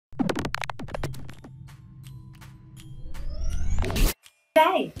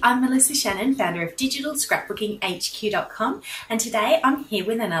G'day, I'm Melissa Shannon, founder of digitalscrapbookinghq.com, and today I'm here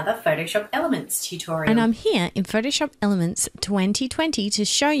with another Photoshop Elements tutorial. And I'm here in Photoshop Elements 2020 to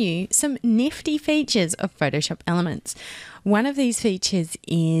show you some nifty features of Photoshop Elements. One of these features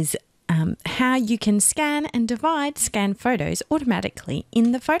is how you can scan and divide scan photos automatically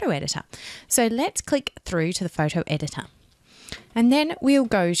in the photo editor. So let's click through to the photo editor. And then we'll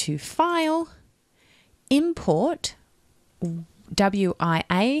go to File, Import,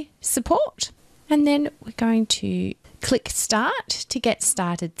 WIA support, and then we're going to click Start to get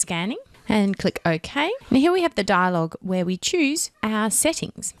started scanning and click OK. Now here we have the dialog where we choose our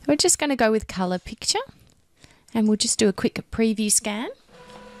settings. We're just going to go with color picture and we'll just do a quick preview scan.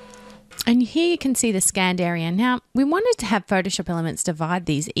 And here you can see the scanned area. Now we wanted to have Photoshop Elements divide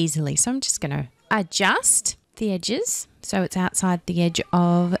these easily, so I'm just going to adjust the edges so it's outside the edge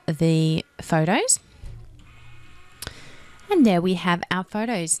of the photos. And there we have our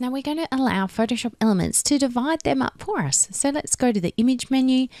photos. Now we're going to allow Photoshop Elements to divide them up for us. So let's go to the image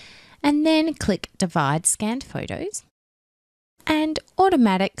menu and then click Divide Scanned Photos. And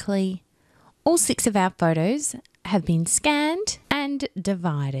automatically all 6 of our photos have been scanned and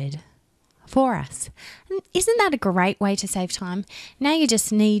divided for us. And isn't that a great way to save time? Now you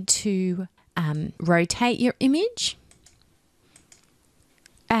just need to rotate your image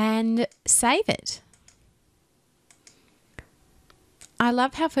and save it. I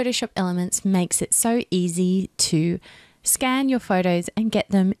love how Photoshop Elements makes it so easy to scan your photos and get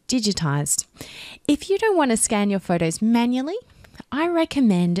them digitized. If you don't want to scan your photos manually, I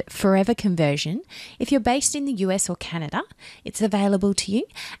recommend Forever Conversion. If you're based in the US or Canada, it's available to you.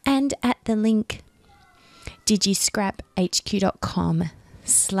 And at the link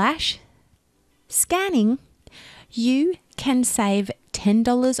digiscrapbooking.com/scanning, you can save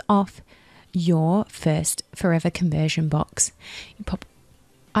 $10 off your first Forever Conversion box.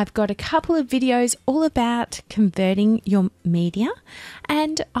 I've got a couple of videos all about converting your media,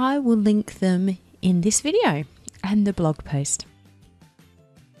 and I will link them in this video and the blog post.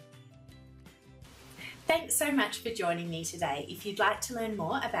 Thanks so much for joining me today. If you'd like to learn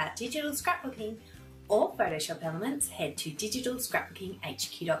more about digital scrapbooking or Photoshop Elements, head to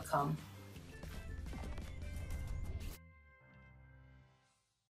digitalscrapbookinghq.com.